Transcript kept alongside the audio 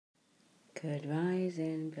Good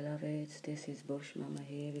rising, beloveds. This is Bush Mama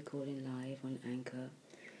here, recording live on Anchor.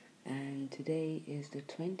 And today is the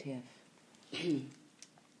 20th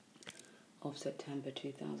of September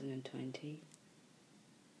 2020.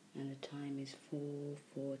 And the time is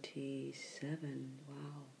 4:47.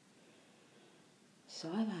 Wow. So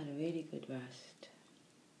I've had a really good rest.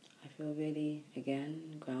 I feel really,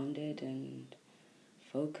 again, grounded and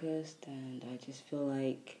focused. And I just feel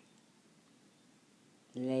like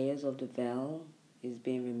layers of the veil is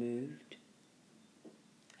being removed,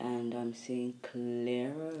 and I'm seeing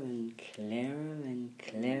clearer and clearer and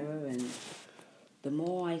clearer, and the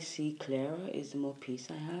more I see clearer is the more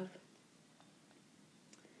peace I have.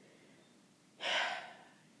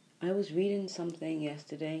 I was reading something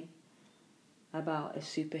yesterday about a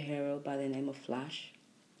superhero by the name of Flash,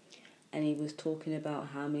 and he was talking about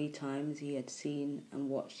how many times he had seen and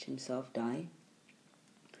watched himself die.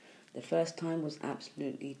 The first time was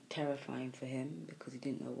absolutely terrifying for him because he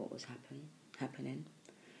didn't know what was happening.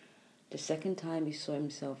 The second time he saw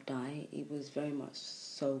himself die, he was very much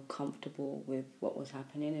so comfortable with what was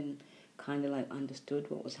happening and kind of like understood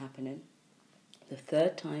what was happening. The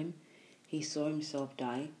third time he saw himself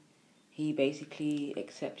die, he basically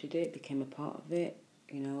accepted it, became a part of it,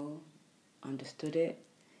 understood it,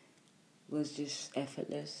 was just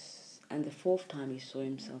effortless. And the fourth time he saw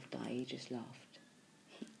himself die, he just laughed.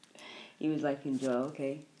 He was like, enjoy,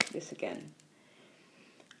 okay, this again.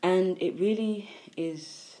 And it really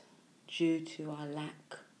is due to our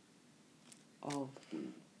lack of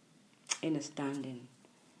understanding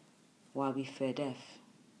why we fear death.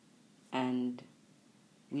 And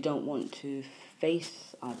we don't want to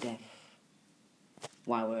face our death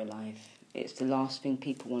while we're alive. It's the last thing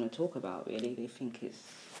people want to talk about, really. They think it's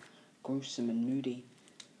gruesome and moody.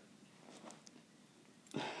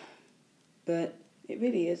 But it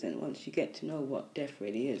really isn't once you get to know what death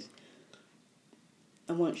really is.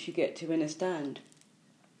 And once you get to understand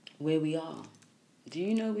where we are. Do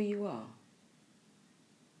you know where you are?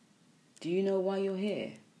 Do you know why you're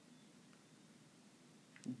here?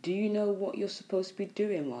 Do you know what you're supposed to be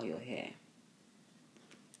doing while you're here?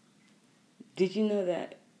 Did you know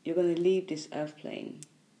that you're going to leave this earth plane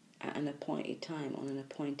at an appointed time, on an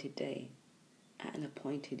appointed day, at an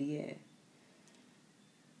appointed year?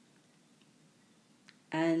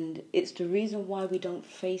 And it's the reason why we don't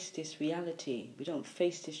face this reality. We don't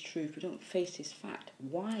face this truth. We don't face this fact.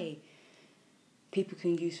 Why people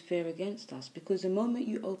can use fear against us? Because the moment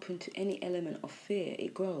you open to any element of fear,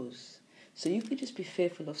 it grows. So you could just be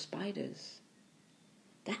fearful of spiders.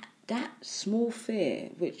 That small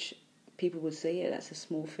fear, which people would say, yeah, that's a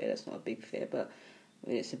small fear, that's not a big fear, but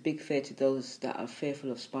it's a big fear to those that are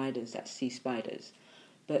fearful of spiders, that see spiders.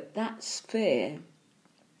 But that fear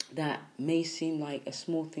that may seem like a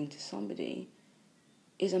small thing to somebody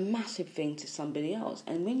is a massive thing to somebody else.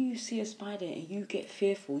 And when you see a spider and you get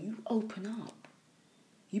fearful, you open up.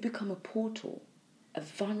 You become a portal, a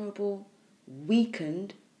vulnerable,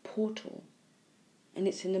 weakened portal. And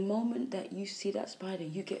it's in the moment that you see that spider,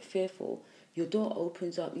 you get fearful, your door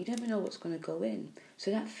opens up, you never know what's going to go in.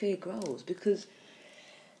 So that fear grows, because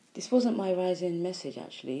this wasn't my rising message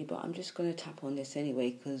actually, but I'm just going to tap on this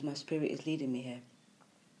anyway because my spirit is leading me here.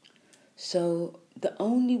 So the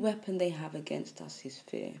only weapon they have against us is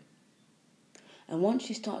fear. And once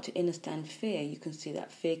you start to understand fear, you can see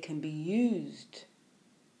that fear can be used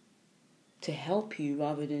to help you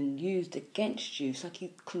rather than used against you. It's like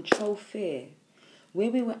you control fear.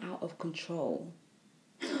 Where we were out of control,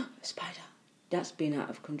 a spider, that's been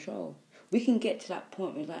out of control. We can get to that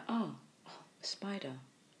point where we're like, a spider.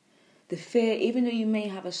 The fear, even though you may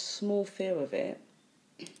have a small fear of it,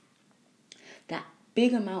 that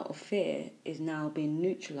big amount of fear is now being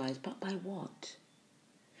neutralized. But by what?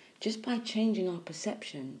 Just by changing our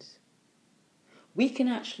perceptions. We can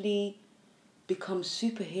actually become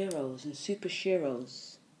superheroes and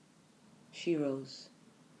sheroes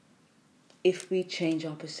if we change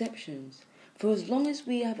our perceptions. For as long as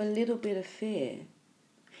we have a little bit of fear,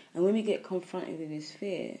 and when we get confronted with this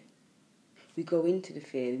fear, we go into the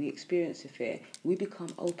fear, we experience the fear, we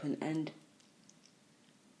become open. And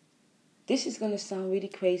this is going to sound really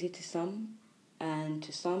crazy to some, and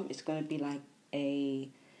to some it's going to be like a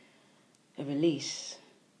release,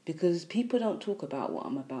 because people don't talk about what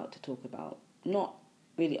I'm about to talk about, not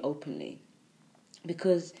really openly,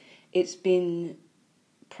 because it's been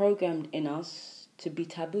programmed in us to be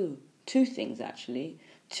taboo. Two things actually,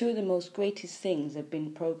 two of the most greatest things have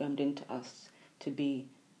been programmed into us to be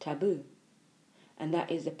taboo, and that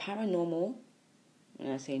is the paranormal,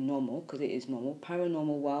 and I say normal because it is normal,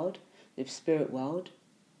 paranormal world, the spirit world.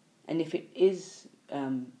 And if it is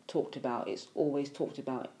talked about, it's always talked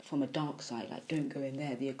about from a dark side, like don't go in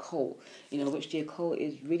there, the occult, which the occult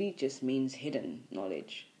is really just means hidden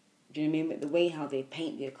knowledge. Do you know what I mean? But the way how they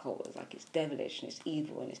paint the occult is like it's devilish and it's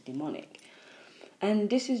evil and it's demonic. And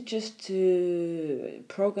this is just to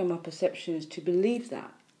program our perceptions to believe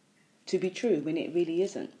that to be true when it really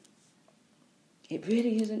isn't. It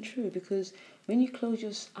really isn't true, because when you close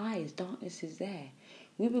your eyes, darkness is there.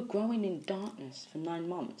 We were growing in darkness for 9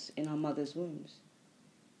 months in our mother's wombs.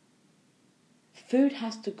 Food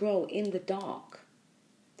has to grow in the dark.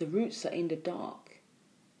 The roots are in the dark.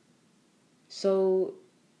 So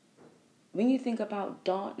when you think about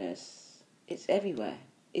darkness, it's everywhere.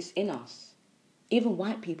 It's in us. Even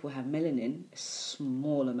white people have melanin, a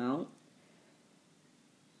small amount.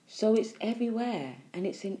 So it's everywhere, and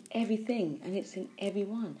it's in everything, and it's in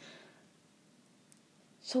everyone.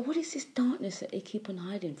 So what is this darkness that they keep on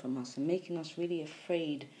hiding from us and making us really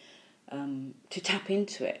afraid to tap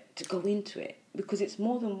into it, to go into it? Because it's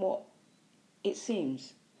more than what it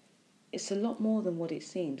seems. It's a lot more than what it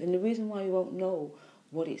seems. And the reason why we won't know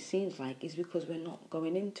what it seems like is because we're not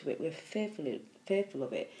going into it. We're fearful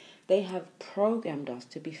of it. They have programmed us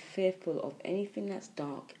to be fearful of anything that's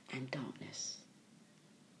dark and darkness.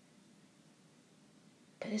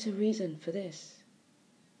 But there's a reason for this.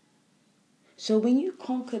 So when you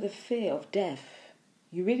conquer the fear of death,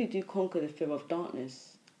 you really do conquer the fear of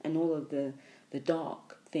darkness and all of the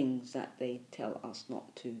dark things that they tell us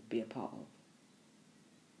not to be a part of.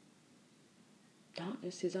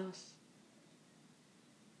 Darkness is us.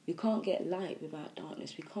 We can't get light without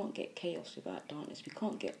darkness. We can't get chaos without darkness. We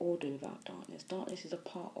can't get order without darkness. Darkness is a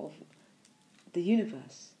part of the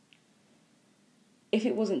universe. If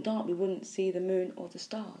it wasn't dark, we wouldn't see the moon or the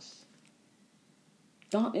stars.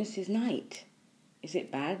 Darkness is night. Is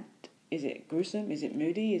it bad? Is it gruesome? Is it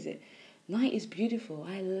moody? Night is beautiful.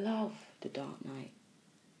 I love the dark night.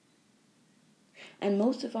 And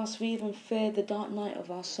most of us, we even fear the dark night of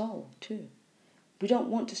our soul too. We don't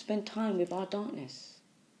want to spend time with our darkness.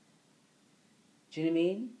 Do you know what I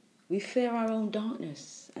mean? We fear our own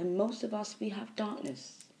darkness. And most of us, we have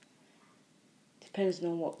darkness. Depends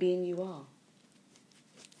on what being you are.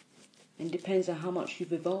 And depends on how much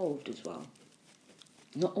you've evolved as well.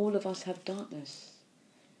 Not all of us have darkness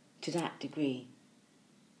to that degree.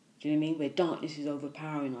 Do you know what I mean? Where darkness is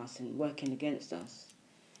overpowering us and working against us.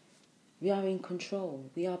 We are in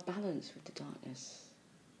control. We are balanced with the darkness.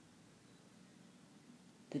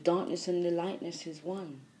 The darkness and the lightness is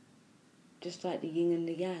one. Just like the yin and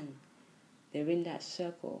the yang. They're in that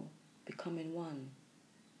circle, becoming one.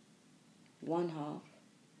 One half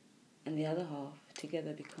and the other half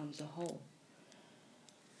together becomes a whole.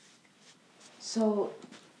 So,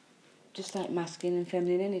 just like masculine and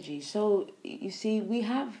feminine energy. So, you see, we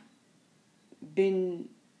have been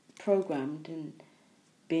programmed and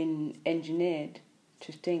been engineered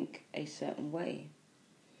to think a certain way.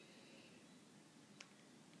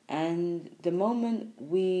 And the moment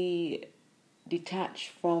we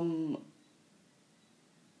detach from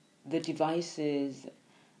the devices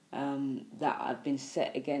that have been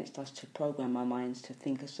set against us to program our minds to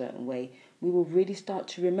think a certain way, we will really start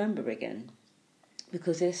to remember again.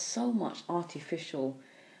 Because there's so much artificial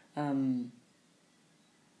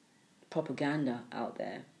propaganda out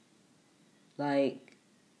there. Like,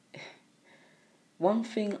 one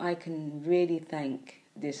thing I can really thank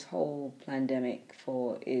this whole pandemic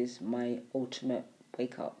for is my ultimate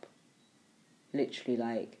wake up. Literally,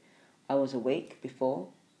 like, I was awake before,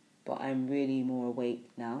 but I'm really more awake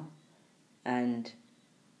now. And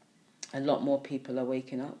a lot more people are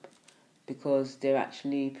waking up because they're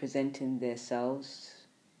actually presenting themselves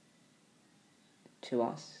to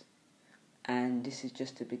us. And this is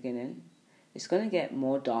just the beginning. It's going to get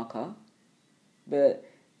more darker, but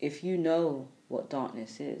if you know what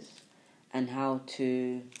darkness is and how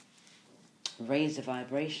to raise the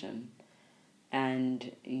vibration,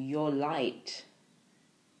 and your light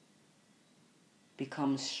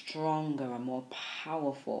becomes stronger and more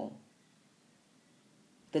powerful,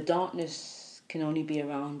 the darkness can only be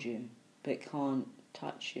around you, but it can't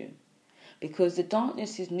touch you. Because the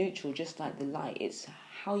darkness is neutral, just like the light. It's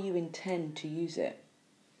how you intend to use it.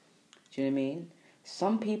 Do you know what I mean?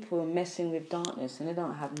 Some people are messing with darkness and they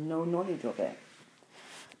don't have no knowledge of it.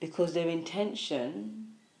 Because their intention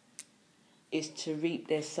is to reap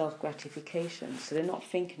their self-gratification. So they're not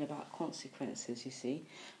thinking about consequences, you see.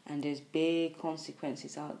 And there's big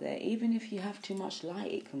consequences out there. Even if you have too much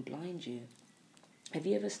light, it can blind you. Have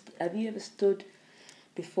you ever stood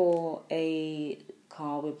before a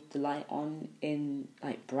car with the light on in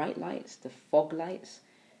like bright lights, the fog lights,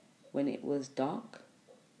 when it was dark?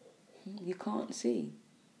 You can't see.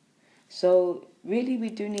 So really we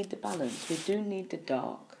do need the balance. We do need the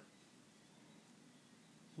dark.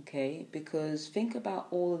 Okay, because think about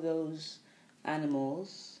all of those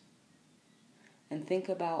animals and think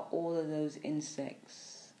about all of those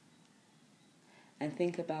insects and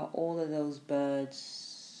think about all of those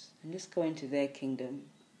birds and just go into their kingdom.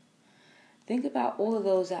 Think about all of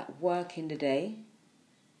those that work in the day.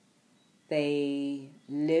 They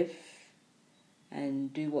live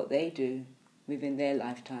and do what they do within their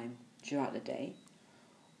lifetime throughout the day.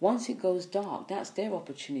 Once it goes dark, that's their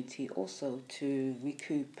opportunity also to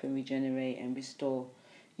recoup and regenerate and restore.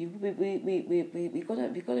 We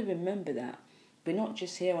gotta remember that we're not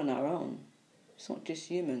just here on our own. It's not just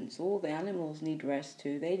humans. All the animals need rest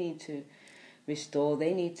too. They need to restore.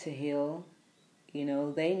 They need to heal. You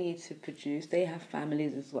know, they need to produce. They have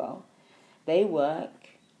families as well. They work.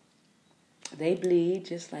 They bleed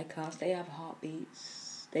just like us. They have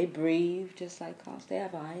heartbeats. They breathe just like us. They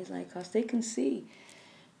have eyes like us. They can see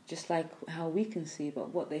just like how we can see. But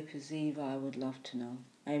what they perceive, I would love to know.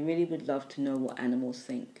 I really would love to know what animals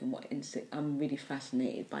think and what insect. I'm really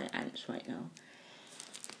fascinated by ants right now.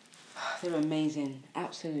 They're amazing.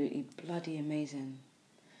 Absolutely bloody amazing.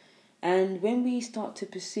 And when we start to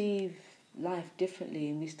perceive life differently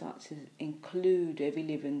and we start to include every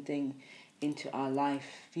living thing into our life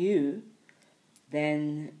view,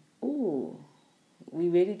 then, we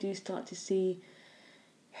really do start to see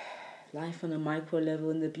life on a micro level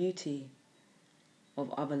and the beauty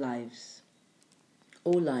of other lives.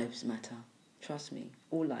 All lives matter. Trust me,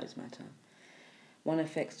 all lives matter. One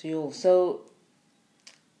affects to all. So,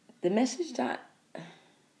 the message that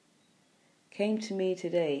came to me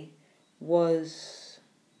today was,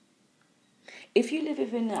 if you live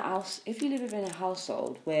within a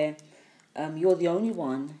household where you're the only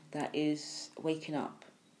one that is waking up,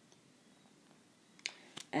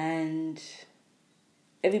 and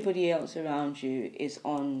everybody else around you is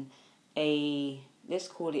on let's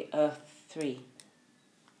call it Earth 3.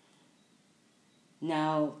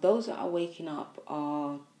 Now, those that are waking up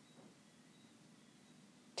are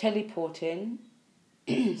teleporting,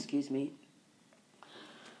 excuse me,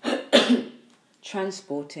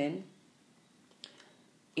 transporting,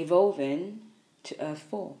 evolving to Earth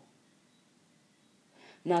 4.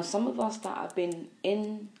 Now, some of us that have been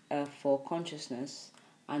in Earth 4 consciousness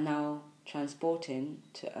are now transporting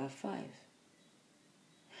to Earth 5.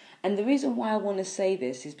 And the reason why I want to say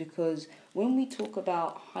this is because when we talk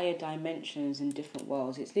about higher dimensions in different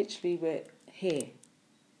worlds, it's literally we're here.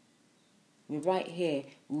 We're right here.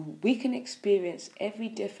 We can experience every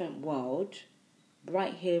different world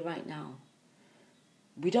right here, right now.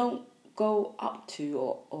 We don't go up to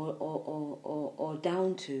or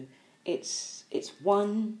down to. It's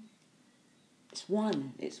one. It's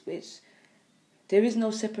one. It's. There is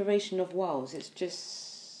no separation of worlds. It's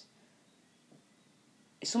just.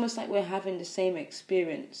 It's almost like we're having the same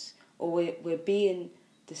experience, or we're being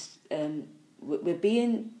this. We're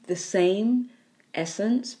being the same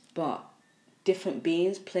essence, but different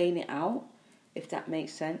beings playing it out. If that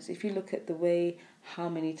makes sense. If you look at the way how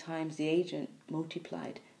many times the agent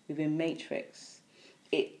multiplied within Matrix,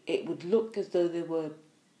 it would look as though there were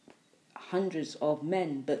hundreds of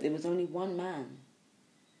men, but there was only one man.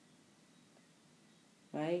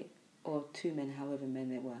 Right? Or two men, however many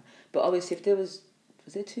there were. But obviously if there was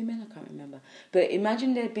there two men? I can't remember. But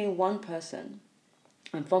imagine there being one person,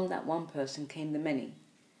 and from that one person came the many.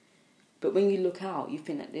 But when you look out, you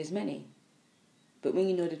think that there's many. But when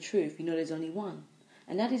you know the truth, you know there's only one.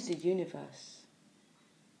 And that is the universe.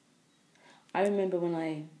 I remember when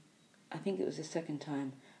I think it was the second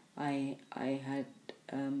time I had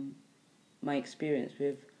my experience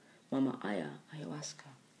with Mama Aya, ayahuasca.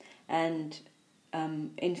 And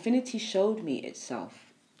infinity showed me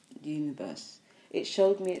itself, the universe. It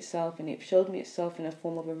showed me itself, and it showed me itself in the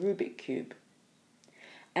form of a Rubik cube.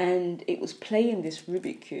 And it was playing this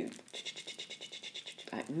Rubik cube,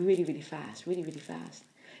 like really, really fast, really, really fast,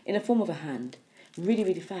 in the form of a hand, really,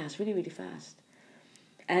 really fast, really, really fast.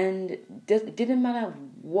 And it didn't matter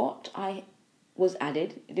what I was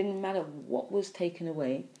added, it didn't matter what was taken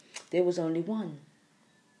away, there was only one.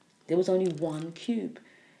 There was only one cube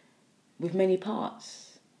with many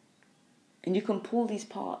parts. And you can pull these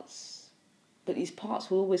parts, but these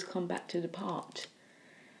parts will always come back to the part.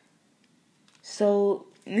 So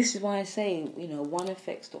this is why I say, one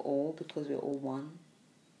affects to all because we're all one.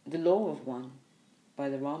 The law of one by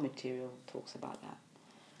the raw material talks about that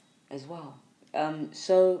as well.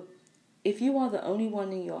 So if you are the only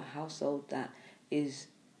one in your household that is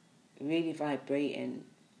really vibrating,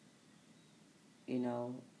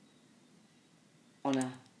 on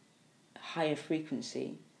a higher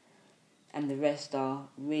frequency, and the rest are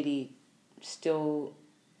really still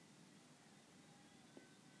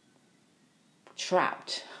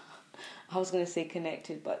trapped. I was going to say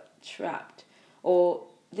connected, but trapped. Or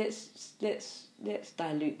let's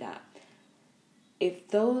dilute that. If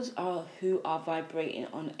those are who are vibrating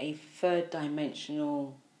on a third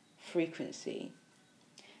dimensional frequency,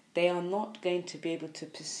 they are not going to be able to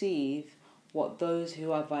perceive what those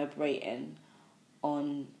who are vibrating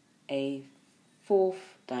on a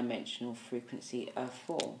fourth dimensional frequency, Earth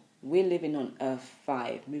 4. We're living on Earth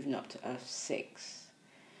 5, moving up to Earth 6.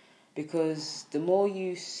 Because the more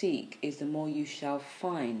you seek is the more you shall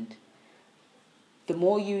find. The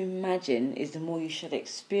more you imagine is the more you shall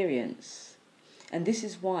experience. And this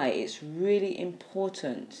is why it's really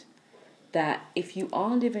important that if you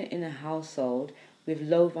are living in a household with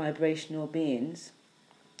low vibrational beings,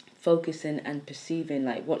 focusing and perceiving,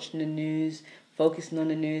 like watching the news, focusing on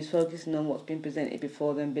the news, focusing on what's been presented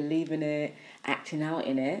before them, believing it, acting out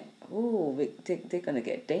in it, they're going to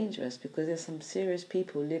get dangerous, because there's some serious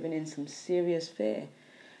people living in some serious fear.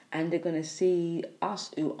 And they're going to see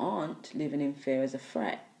us who aren't living in fear as a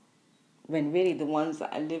threat, when really the ones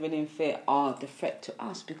that are living in fear are the threat to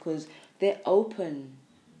us, because they're open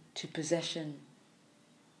to possession.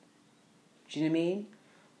 Do you know what I mean?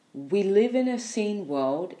 We live in a seen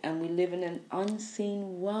world and we live in an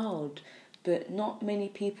unseen world, but not many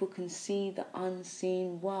people can see the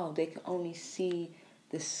unseen world. They can only see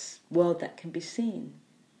this world that can be seen.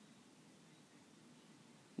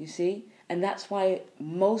 You see? And that's why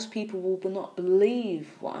most people will not believe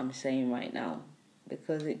what I'm saying right now,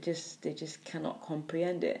 because they just cannot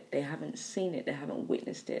comprehend it. They haven't seen it. They haven't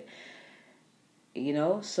witnessed it. You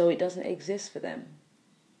know? So it doesn't exist for them.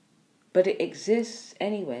 But it exists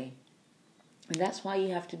anyway. And that's why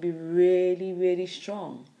you have to be really, really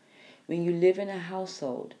strong when you live in a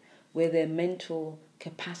household where their mental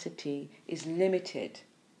capacity is limited.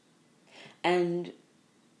 And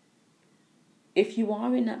if you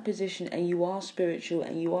are in that position and you are spiritual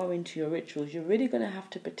and you are into your rituals, you're really going to have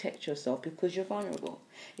to protect yourself, because you're vulnerable.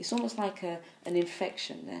 It's almost like an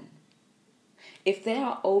infection then. If they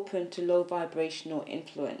are open to low vibrational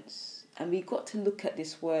influence, and we've got to look at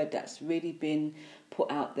this word that's really been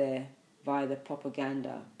put out there via the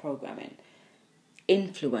propaganda programming.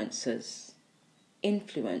 Influencers.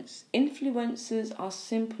 Influencers are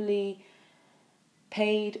simply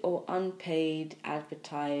paid or unpaid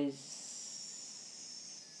advertisers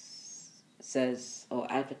or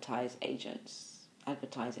advertising agents.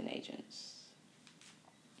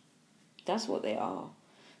 That's what they are.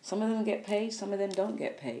 Some of them get paid, some of them don't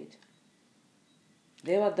get paid.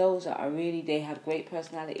 There are those that are really, they have great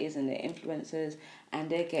personalities and they're influencers and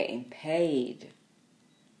they're getting paid.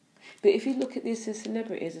 But if you look at this as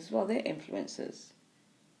celebrities as well, they're influencers.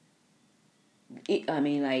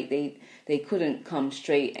 They couldn't come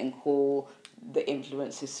straight and call the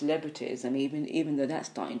influencers celebrities. I mean, even though that's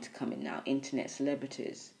starting to come in now, internet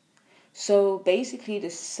celebrities. So basically the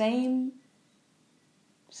same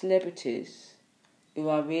celebrities who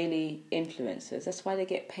are really influencers, that's why they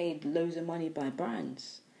get paid loads of money by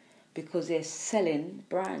brands, because they're selling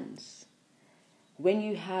brands. When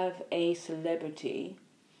you have a celebrity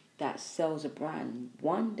that sells a brand,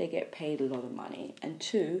 one, they get paid a lot of money, and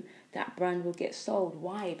two, that brand will get sold.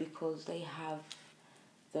 Why? Because they have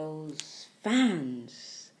those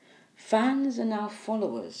fans. Fans are now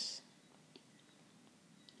followers.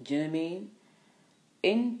 Do you know what I mean?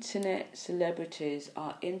 Internet celebrities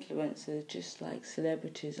are influencers just like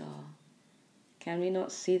celebrities are. Can we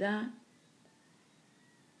not see that?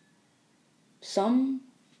 Some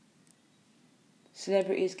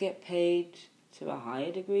celebrities get paid to a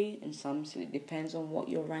higher degree, and some, it depends on what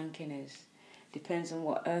your ranking is. Depends on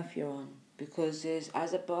what earth you're on. Because there's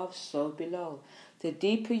as above, so below. The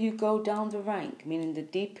deeper you go down the rank, meaning the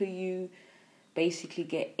deeper you basically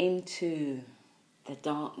get into the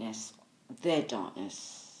darkness, their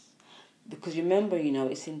darkness. Because remember,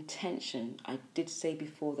 it's intention. I did say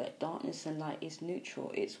before that darkness and light is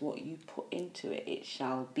neutral. It's what you put into it, it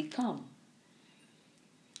shall become.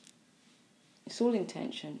 It's all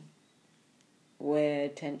intention. Where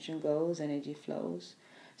attention goes, energy flows.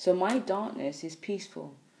 So my darkness is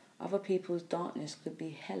peaceful. Other people's darkness could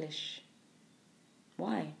be hellish.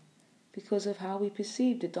 Why? Because of how we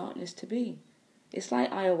perceive the darkness to be. It's like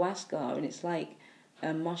ayahuasca and it's like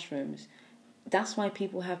mushrooms. That's why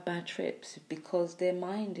people have bad trips, because their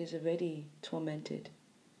mind is already tormented.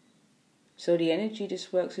 So the energy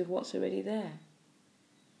just works with what's already there.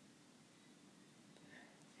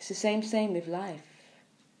 It's the same with life.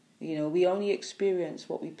 We only experience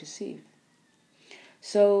what we perceive.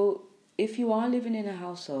 So if you are living in a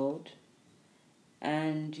household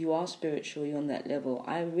and you are spiritual, you're on that level,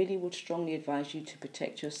 I really would strongly advise you to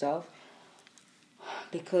protect yourself,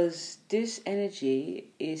 because this energy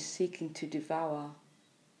is seeking to devour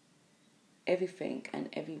everything and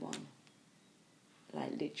everyone.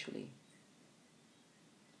 Like literally.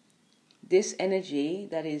 This energy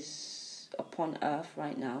that is upon earth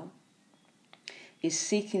right now is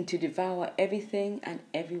seeking to devour everything and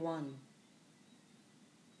everyone.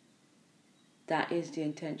 That is the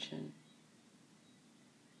intention.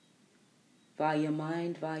 Via your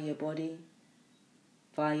mind, via your body,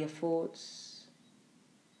 via your thoughts,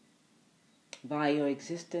 via your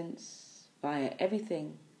existence, via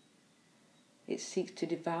everything. It seeks to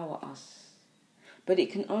devour us. But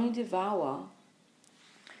it can only devour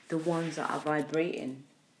the ones that are vibrating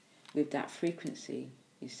with that frequency,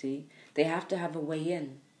 you see. They have to have a way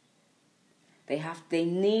in. They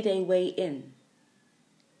need a way in.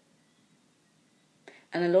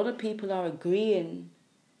 And a lot of people are agreeing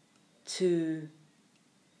to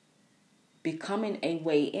becoming a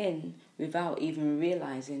way in without even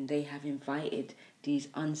realizing they have invited these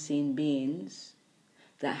unseen beings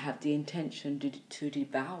that have the intention to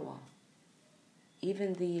devour.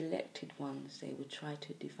 Even the elected ones, they will try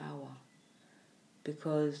to devour,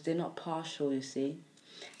 because they're not partial, you see.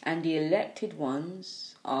 And the elected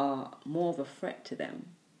ones are more of a threat to them,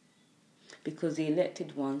 because the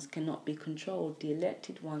elected ones cannot be controlled. The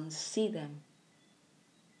elected ones see them.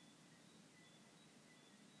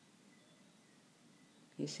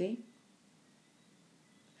 You see?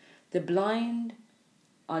 The blind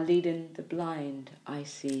are leading the blind, I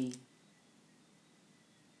see.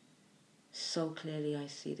 So clearly I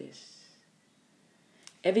see this.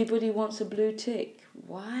 Everybody wants a blue tick.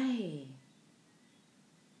 Why?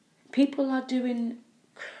 People are doing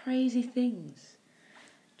crazy things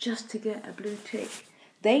just to get a blue tick.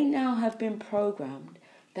 They now have been programmed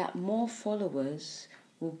that more followers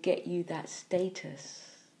will get you that status.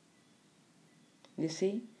 You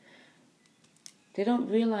see? They don't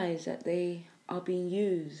realize that they are being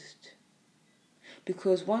used.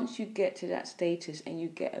 Because once you get to that status and you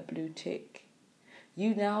get a blue tick,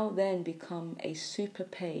 you now then become a super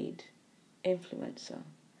paid influencer,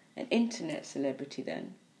 an internet celebrity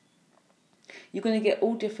then. You're going to get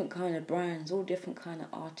all different kind of brands, all different kind of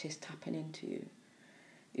artists tapping into you.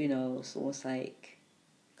 You know, it's almost like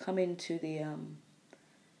come into the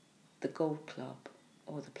gold club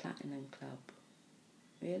or the platinum club.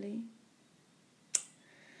 Really?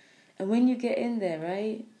 And when you get in there,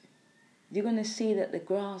 right, you're going to see that the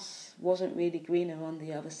grass wasn't really greener on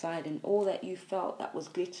the other side, and all that you felt that was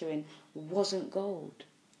glittering wasn't gold.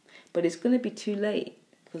 But it's going to be too late,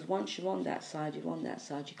 because once you're on that side, you're on that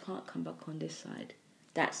side. You can't come back on this side.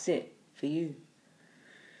 That's it for you.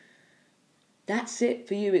 That's it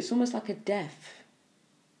for you. It's almost like a death.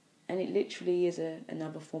 And it literally is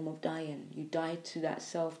another form of dying. You die to that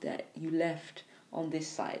self that you left on this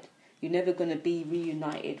side. You're never going to be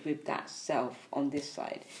reunited with that self on this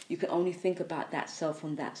side. You can only think about that self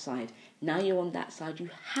on that side. Now you're on that side, you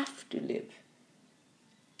have to live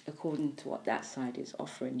according to what that side is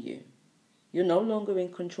offering you. You're no longer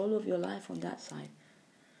in control of your life on that side.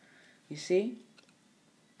 You see?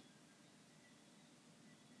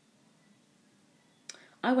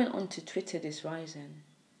 I went onto Twitter this rising,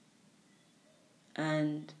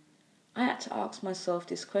 and I had to ask myself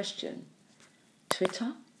this question.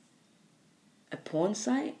 Twitter? A porn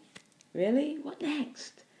site? Really? What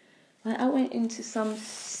next? Like, I went into some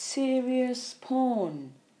serious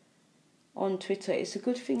porn on Twitter. It's a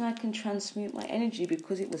good thing I can transmute my energy,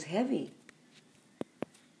 because it was heavy.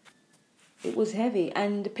 It was heavy,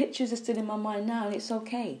 and the pictures are still in my mind now, and it's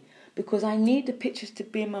okay, because I need the pictures to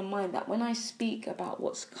be in my mind, that when I speak about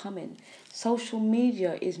what's coming, social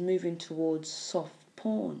media is moving towards soft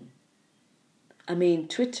porn. I mean,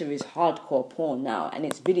 Twitter is hardcore porn now, and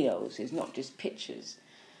it's videos, it's not just pictures.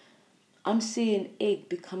 I'm seeing it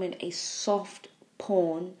becoming a soft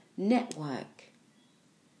porn network.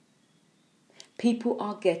 People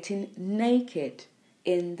are getting naked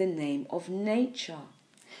in the name of nature.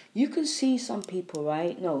 You can see some people,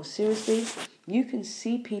 right? No, seriously, you can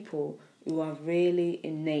see people who are really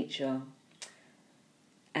in nature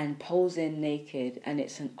and posing naked, and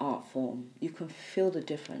it's an art form. You can feel the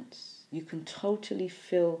difference. You can totally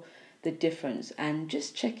feel the difference, and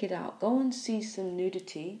just check it out. Go and see some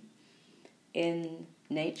nudity in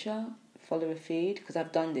nature. Follow a feed, because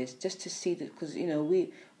I've done this just to see that, because you know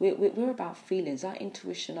we're about feelings. Our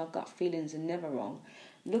intuition, our gut feelings are never wrong.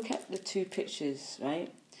 Look at the two pictures,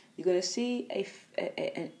 right? You're going to see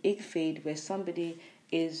an ig feed where somebody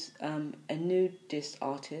is a nudist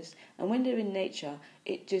artist, and when they're in nature,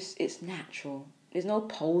 it's natural. There's no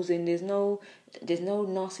posing. There's no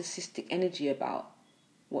narcissistic energy about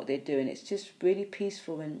what they're doing. It's just really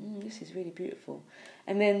peaceful and this is really beautiful.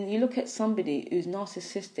 And then you look at somebody who's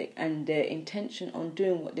narcissistic and their intention on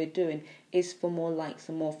doing what they're doing is for more likes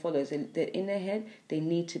and more followers. And they're in their head, they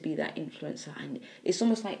need to be that influencer. And it's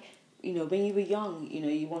almost like, when you were young,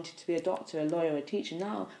 you wanted to be a doctor, a lawyer, a teacher.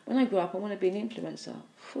 Now, when I grow up, I want to be an influencer.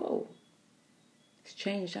 Whoa. It's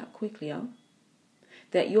changed that quickly, huh?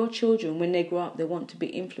 That your children, when they grow up, they want to be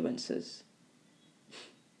influencers.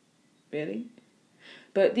 Really?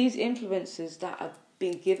 But these influencers that have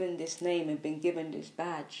been given this name and been given this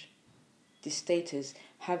badge, this status,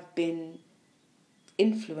 have been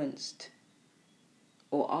influenced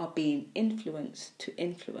or are being influenced to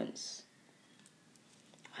influence.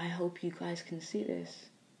 I hope you guys can see this.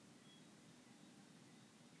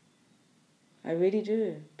 I really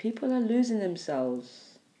do. People are losing themselves.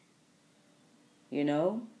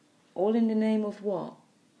 All in the name of what?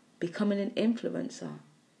 Becoming an influencer.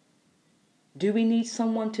 Do we need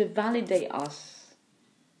someone to validate us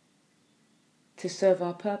to serve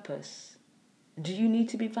our purpose? Do you need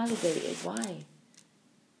to be validated? Why?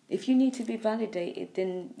 If you need to be validated,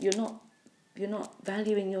 then you're not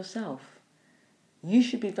valuing yourself. You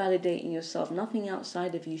should be validating yourself. Nothing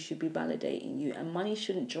outside of you should be validating you. And money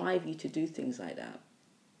shouldn't drive you to do things like that.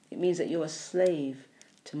 It means that you're a slave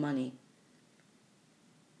to money.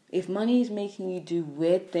 If money is making you do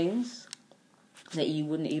weird things that you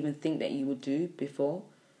wouldn't even think that you would do before,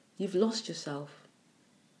 you've lost yourself.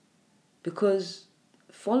 Because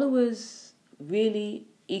followers really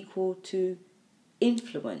equal to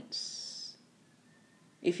influence.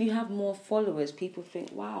 If you have more followers, people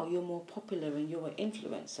think, wow, you're more popular and you're an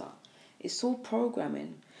influencer. It's all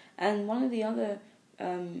programming. And one of the other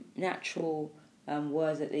natural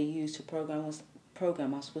words that they used to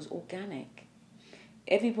program us was organic.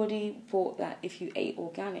 Everybody thought that if you ate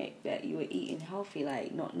organic, that you were eating healthy,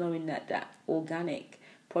 like not knowing that organic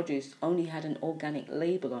produce only had an organic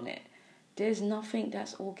label on it. There's nothing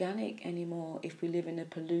that's organic anymore if we live in a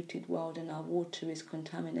polluted world and our water is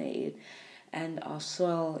contaminated and our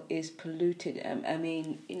soil is polluted.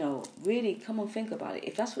 Really, come on, think about it.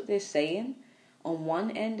 If that's what they're saying, on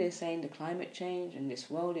one end they're saying the climate change and this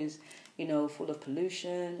world is, full of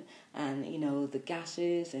pollution and, the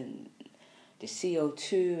gases and the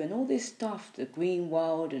CO2 and all this stuff, the green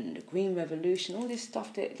world and the green revolution, all this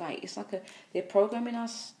stuff that they're programming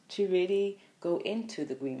us to really go into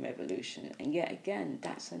the green revolution. And yet again,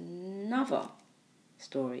 that's another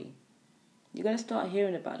story. You're going to start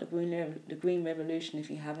hearing about the green revolution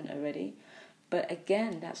if you haven't already. But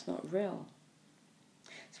again, that's not real.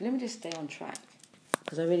 So let me just stay on track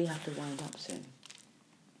because I really have to wind up soon.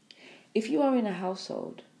 If you are in a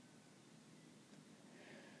household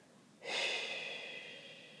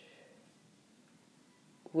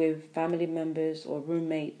with family members or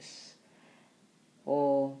roommates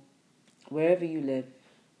or wherever you live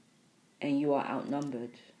and you are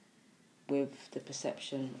outnumbered with the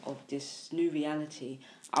perception of this new reality,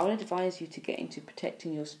 I would advise you to get into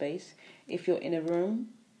protecting your space. If you're in a room,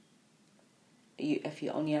 if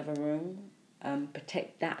you only have a room,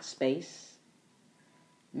 protect that space.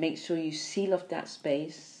 Make sure you seal off that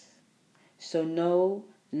space so no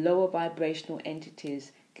lower vibrational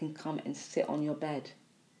entities can come and sit on your bed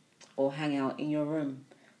or hang out in your room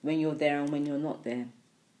when you're there and when you're not there.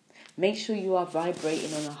 Make sure you are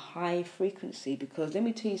vibrating on a high frequency, because let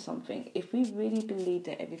me tell you something. If we really believe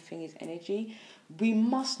that everything is energy, we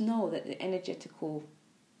must know that the energetical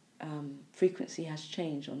frequency has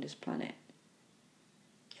changed on this planet.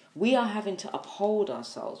 We are having to uphold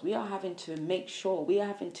ourselves. We are having to make sure. We are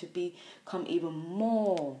having to become even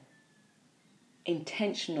more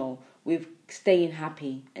intentional with staying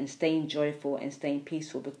happy and staying joyful and staying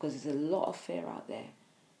peaceful, because there's a lot of fear out there.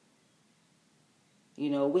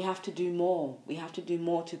 We have to do more. We have to do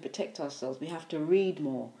more to protect ourselves. We have to read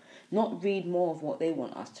more. Not read more of what they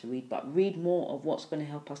want us to read, but read more of what's going to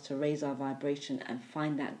help us to raise our vibration and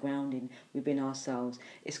find that grounding within ourselves.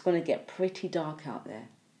 It's going to get pretty dark out there.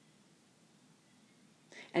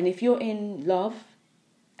 And if you're in love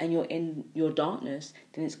and you're in your darkness,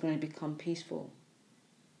 then it's going to become peaceful.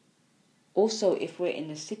 Also, if we're in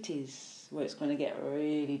the cities where it's going to get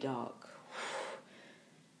really dark,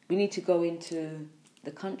 we need to go into the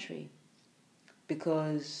country,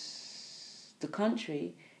 because the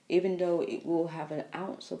country, even though it will have an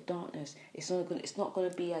ounce of darkness, it's not going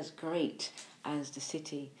to be as great as the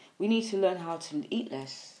city. We need to learn how to eat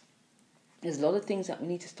less. There's a lot of things that we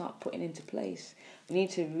need to start putting into place. We need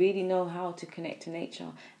to really know how to connect to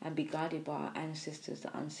nature and be guided by our ancestors,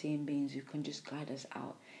 the unseen beings who can just guide us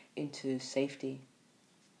out into safety.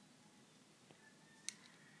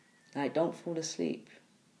 Like, don't fall asleep.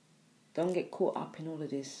 Don't get caught up in all of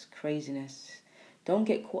this craziness. Don't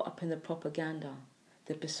get caught up in the propaganda,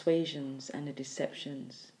 the persuasions and the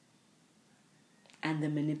deceptions and the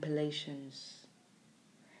manipulations.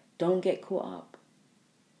 Don't get caught up.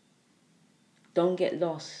 Don't get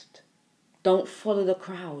lost. Don't follow the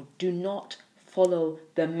crowd. Do not follow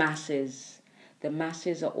the masses. The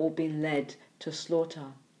masses are all being led to slaughter.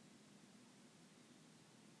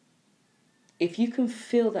 If you can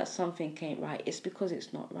feel that something ain't right, it's because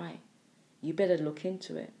it's not right. You better look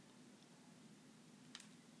into it.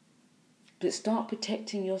 But start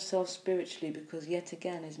protecting yourself spiritually, because yet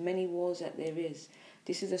again, as many wars that there is,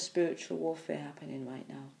 this is a spiritual warfare happening right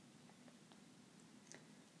now.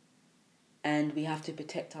 And we have to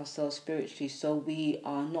protect ourselves spiritually so we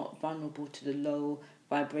are not vulnerable to the low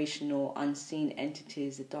vibrational unseen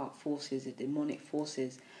entities, the dark forces, the demonic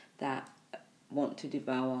forces that want to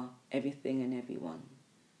devour everything and everyone.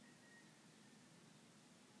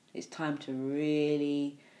 It's time to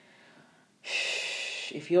really,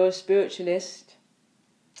 if you're a spiritualist,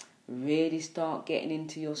 really start getting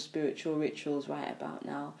into your spiritual rituals right about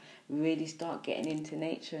now. Really start getting into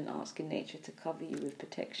nature and asking nature to cover you with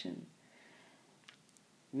protection.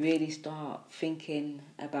 Really start thinking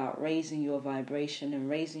about raising your vibration and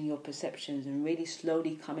raising your perceptions, and really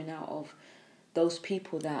slowly coming out of those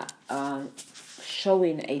people that are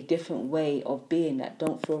showing a different way of being that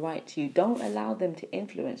don't feel right to you. Don't allow them to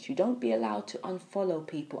influence you. Don't be allowed to unfollow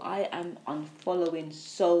people. I am unfollowing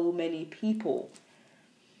so many people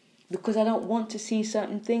because I don't want to see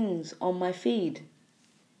certain things on my feed.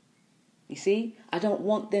 You see, I don't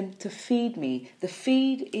want them to feed me. The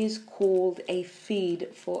feed is called a feed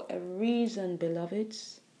for a reason,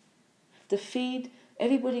 beloveds. The feed,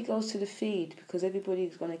 everybody goes to the feed because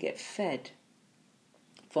everybody's going to get fed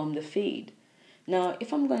from the feed. Now,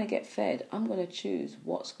 if I'm going to get fed, I'm going to choose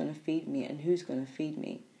what's going to feed me and who's going to feed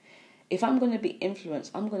me. If I'm going to be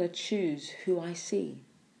influenced, I'm going to choose who I see.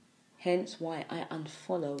 Hence why I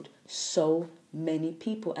unfollowed so many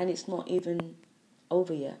people, and it's not even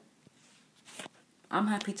over yet. I'm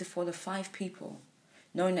happy to follow 5 people,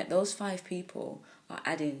 knowing that those 5 people are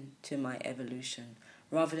adding to my evolution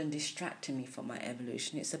rather than distracting me from my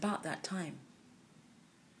evolution. It's about that time.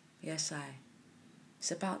 Yes, it's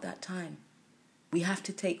about that time. We have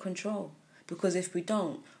to take control, because if we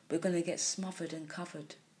don't, we're going to get smothered and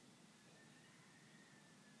covered.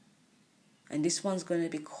 And this one's going to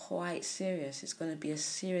be quite serious. It's going to be a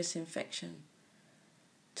serious infection.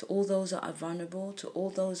 To all those that are vulnerable, to all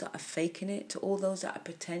those that are faking it, to all those that are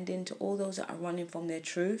pretending, to all those that are running from their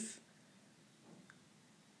truth,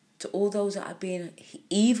 to all those that are being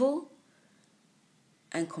evil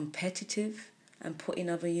and competitive and putting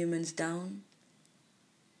other humans down.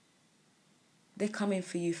 They're coming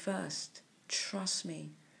for you first. Trust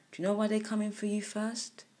me. Do you know why they're coming for you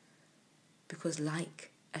first? Because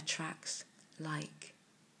like attracts like.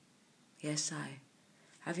 Yes,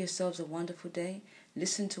 Have yourselves a wonderful day.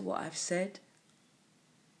 Listen to what I've said,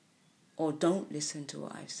 or don't listen to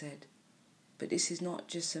what I've said. But this is not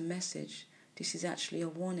just a message. This is actually a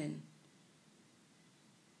warning.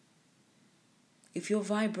 If you're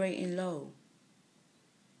vibrating low,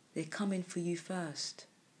 they're coming for you first.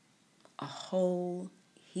 A whole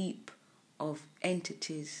heap of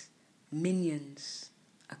entities, minions,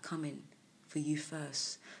 are coming for you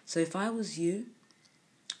first. So if I was you,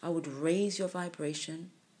 I would raise your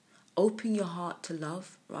vibration. Open your heart to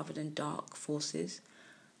love rather than dark forces.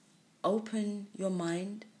 Open your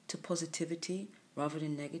mind to positivity rather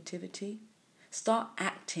than negativity. Start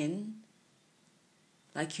acting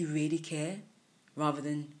like you really care rather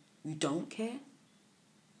than you don't care.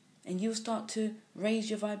 And you'll start to raise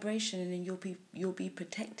your vibration, and then you'll be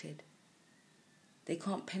protected. They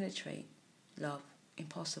can't penetrate love.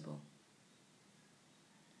 Impossible.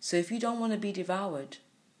 So if you don't want to be devoured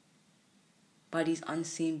by these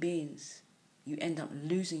unseen beings, you end up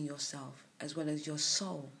losing yourself as well as your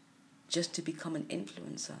soul just to become an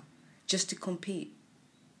influencer, just to compete.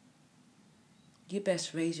 You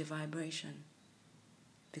best raise your vibration,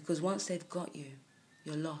 because once they've got you,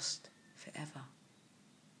 you're lost forever.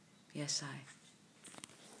 Yes,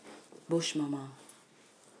 Bush Mama,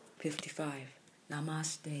 55.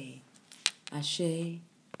 Namaste. Ashe,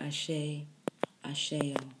 Ashe,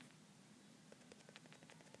 Asheo.